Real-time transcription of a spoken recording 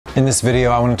In this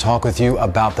video, I want to talk with you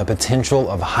about the potential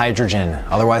of hydrogen,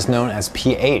 otherwise known as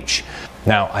pH.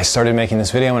 Now, I started making this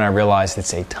video and I realized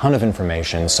it's a ton of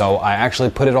information, so I actually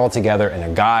put it all together in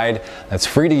a guide that's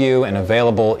free to you and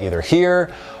available either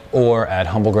here or at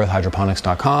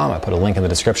humblegrowthhydroponics.com. I put a link in the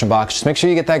description box. Just make sure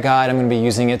you get that guide. I'm going to be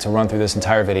using it to run through this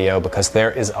entire video because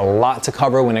there is a lot to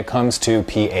cover when it comes to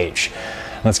pH.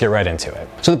 Let's get right into it.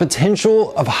 So the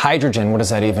potential of hydrogen, what does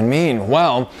that even mean?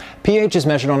 Well, pH is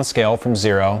measured on a scale from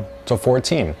 0 to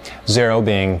 14. 0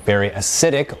 being very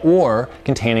acidic or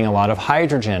containing a lot of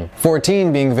hydrogen.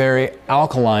 14 being very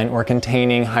alkaline or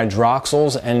containing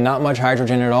hydroxyls and not much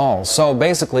hydrogen at all. So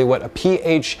basically what a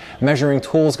pH measuring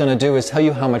tool is going to do is tell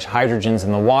you how much hydrogen's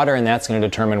in the water, and that's going to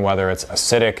determine whether it's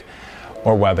acidic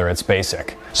or whether it's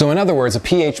basic. So in other words, a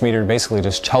pH meter basically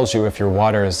just tells you if your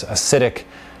water is acidic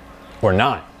or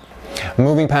not.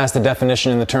 Moving past the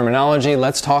definition and the terminology,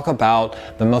 let's talk about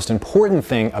the most important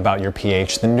thing about your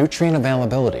pH, the nutrient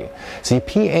availability. See,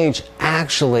 pH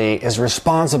actually is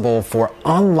responsible for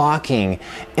unlocking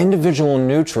individual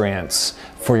nutrients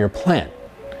for your plant.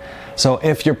 So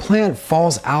if your plant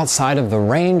falls outside of the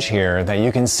range here, that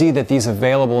you can see that these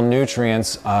available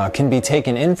nutrients can be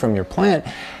taken in from your plant,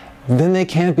 then they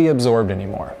can't be absorbed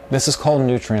anymore. This is called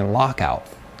nutrient lockout.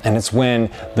 And it's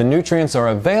when the nutrients are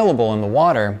available in the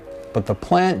water, but the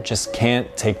plant just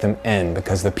can't take them in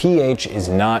because the pH is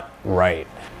not right.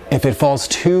 If it falls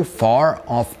too far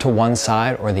off to one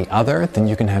side or the other, then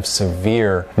you can have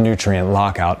severe nutrient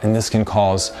lockout, and this can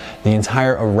cause the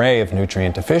entire array of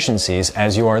nutrient deficiencies,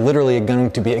 as you are literally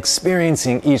going to be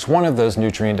experiencing each one of those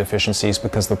nutrient deficiencies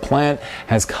because the plant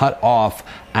has cut off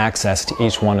access to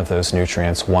each one of those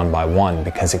nutrients one by one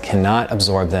because it cannot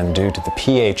absorb them due to the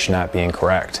pH not being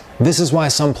correct. This is why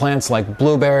some plants like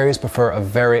blueberries prefer a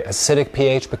very acidic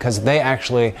pH, because they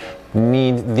actually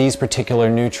need these particular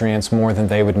nutrients more than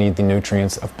they would need the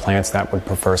nutrients of plants that would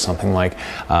prefer something like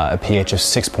a pH of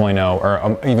 6.0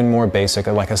 or even more basic,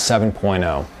 like a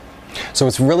 7.0. So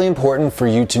it's really important for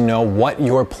you to know what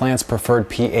your plant's preferred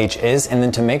pH is, and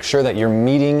then to make sure that you're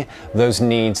meeting those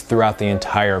needs throughout the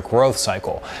entire growth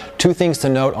cycle. Two things to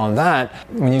note on that: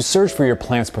 when you search for your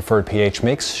plant's preferred pH,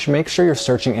 make sure you're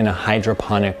searching in a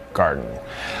hydroponic garden.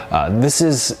 This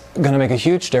is going to make a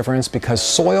huge difference because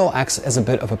soil acts as a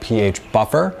bit of a pH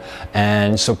buffer,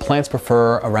 and so plants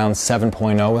prefer around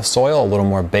 7.0 with soil, a little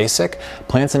more basic.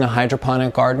 Plants in a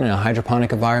hydroponic garden, in a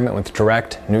hydroponic environment with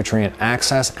direct nutrient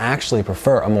access, actually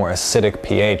prefer a more acidic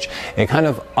pH. It kind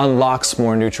of unlocks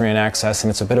more nutrient access,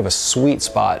 and it's a bit of a sweet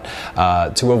spot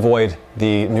to avoid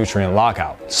the nutrient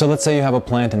lockout. So let's say you have a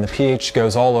plant and the pH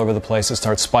goes all over the place. It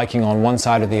starts spiking on one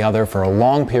side or the other for a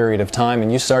long period of time,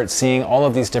 and you start seeing all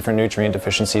of these different nutrient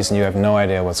deficiencies and you have no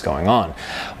idea what's going on.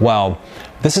 Well,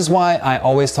 this is why I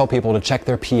always tell people to check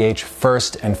their pH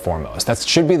first and foremost. That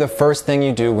should be the first thing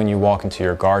you do when you walk into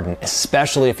your garden,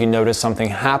 especially if you notice something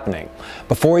happening.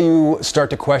 Before you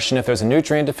start to question if there's a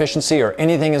nutrient deficiency or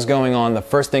anything is going on, the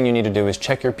first thing you need to do is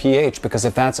check your pH, because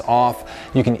if that's off,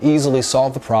 you can easily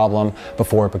solve the problem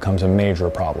before it becomes a major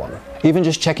problem. Even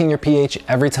just checking your pH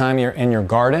every time you're in your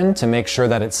garden to make sure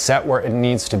that it's set where it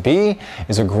needs to be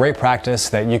is a great practice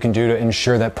that you can do to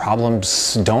ensure that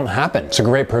problems don't happen. It's a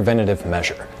great preventative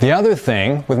measure. The other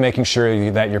thing with making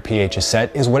sure that your pH is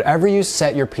set is whatever you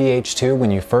set your pH to when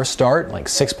you first start, like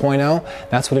 6.0,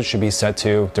 that's what it should be set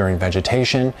to during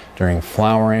vegetation, during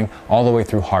flowering, all the way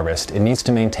through harvest. It needs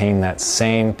to maintain that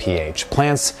same pH.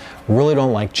 Plants really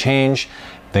don't like change.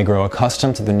 They grow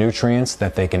accustomed to the nutrients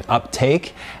that they can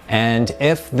uptake, and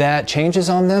if that changes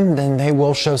on them, then they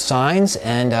will show signs,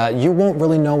 and you won't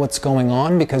really know what's going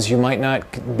on because you might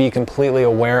not be completely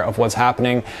aware of what's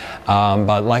happening.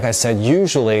 But like I said,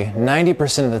 usually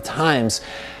 90% of the times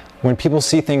when people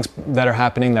see things that are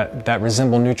happening that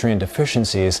resemble nutrient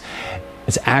deficiencies,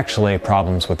 it's actually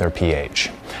problems with their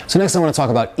pH. So next I want to talk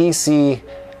about EC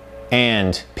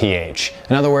and pH.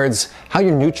 In other words, how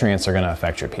your nutrients are going to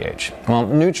affect your pH. Well,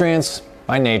 nutrients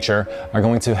by nature are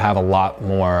going to have a lot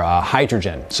more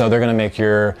hydrogen, so they're going to make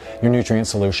your nutrient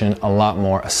solution a lot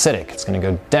more acidic. It's going to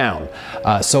go down.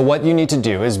 So what you need to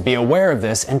do is be aware of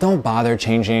this, and don't bother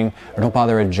changing or don't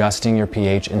bother adjusting your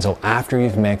pH until after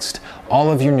you've mixed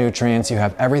all of your nutrients, you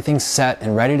have everything set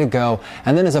and ready to go,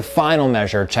 and then as a final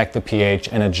measure, check the pH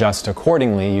and adjust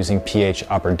accordingly using pH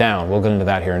up or down. We'll get into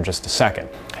that here in just a second.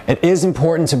 It is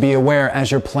important to be aware as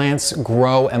your plants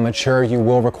grow and mature, you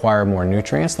will require more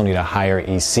nutrients. They'll need a higher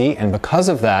EC, and because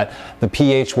of that, the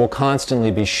pH will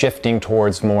constantly be shifting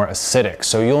towards more acidic.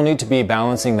 So you'll need to be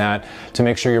balancing that to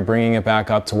make sure you're bringing it back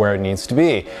up to where it needs to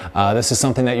be. This is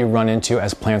something that you run into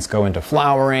as plants go into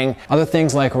flowering. Other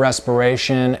things like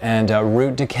respiration and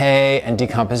root decay and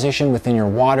decomposition within your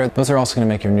water, those are also going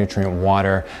to make your nutrient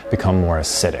water become more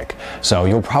acidic. So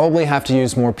you'll probably have to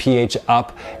use more pH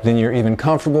up than you're even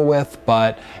comfortable with,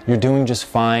 but you're doing just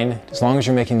fine as long as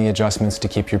you're making the adjustments to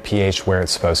keep your pH where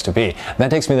it's supposed to be. That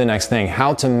takes me to the next thing,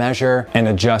 how to measure and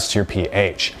adjust your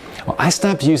pH. Well, I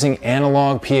stopped using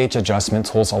analog pH adjustment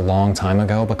tools a long time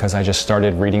ago because I just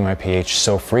started reading my pH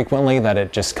so frequently that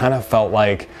it just kind of felt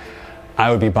like I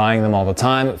would be buying them all the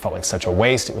time. It felt like such a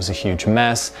waste. It was a huge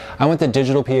mess. I went to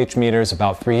digital pH meters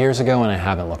about 3 years ago and I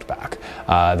haven't looked back.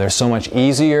 They're so much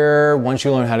easier once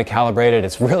you learn how to calibrate it.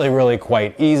 It's really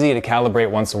quite easy to calibrate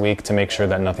once a week to make sure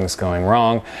that nothing's going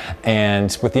wrong.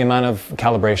 And with the amount of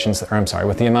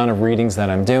with the amount of readings that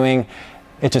I'm doing,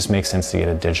 it just makes sense to get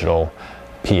a digital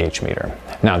pH meter.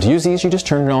 Now, to use these, you just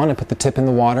turn it on and put the tip in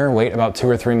the water, wait about 2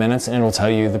 or 3 minutes, and it'll tell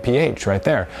you the pH right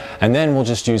there. And then we'll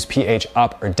just use pH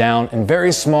up or down in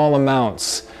very small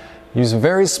amounts. Use a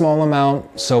very small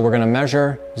amount, so we're going to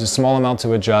measure, use a small amount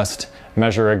to adjust,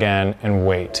 measure again, and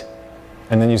wait.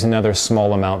 And then use another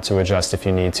small amount to adjust if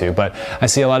you need to. But I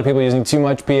see a lot of people using too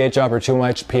much pH up or too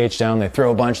much pH down. They throw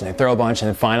a bunch and they throw a bunch, and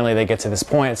then finally they get to this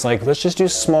point. It's like, let's just do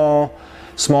small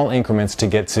increments to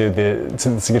get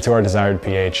to our desired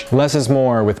pH. Less is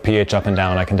more with pH up and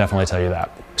down, I can definitely tell you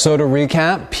that. So to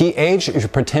recap, pH is your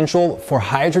potential for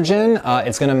hydrogen.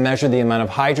 It's going to measure the amount of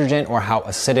hydrogen or how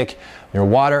acidic your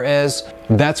water is.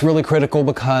 That's really critical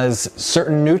because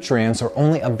certain nutrients are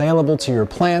only available to your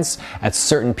plants at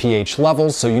certain pH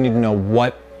levels, so you need to know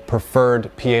what preferred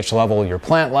pH level your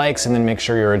plant likes and then make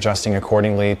sure you're adjusting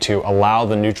accordingly to allow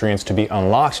the nutrients to be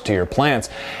unlocked to your plants.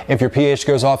 If your pH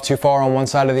goes off too far on one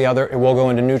side or the other, it will go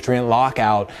into nutrient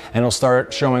lockout and it'll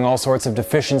start showing all sorts of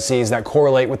deficiencies that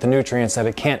correlate with the nutrients that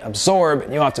it can't absorb,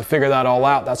 and you'll have to figure that all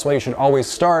out. That's why you should always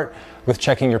start with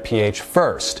checking your pH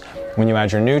first. When you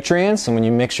add your nutrients and when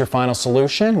you mix your final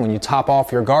solution, when you top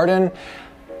off your garden,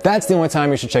 that's the only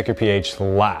time you should check your pH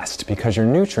last, because your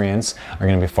nutrients are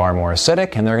going to be far more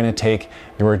acidic and they're going to take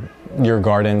your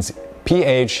garden's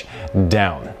pH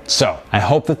down. So I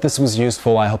hope that this was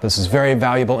useful. I hope this is very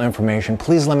valuable information.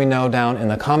 Please let me know down in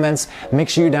the comments. Make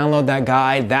sure you download that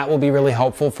guide. That will be really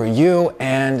helpful for you.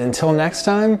 And until next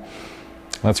time,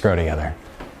 let's grow together.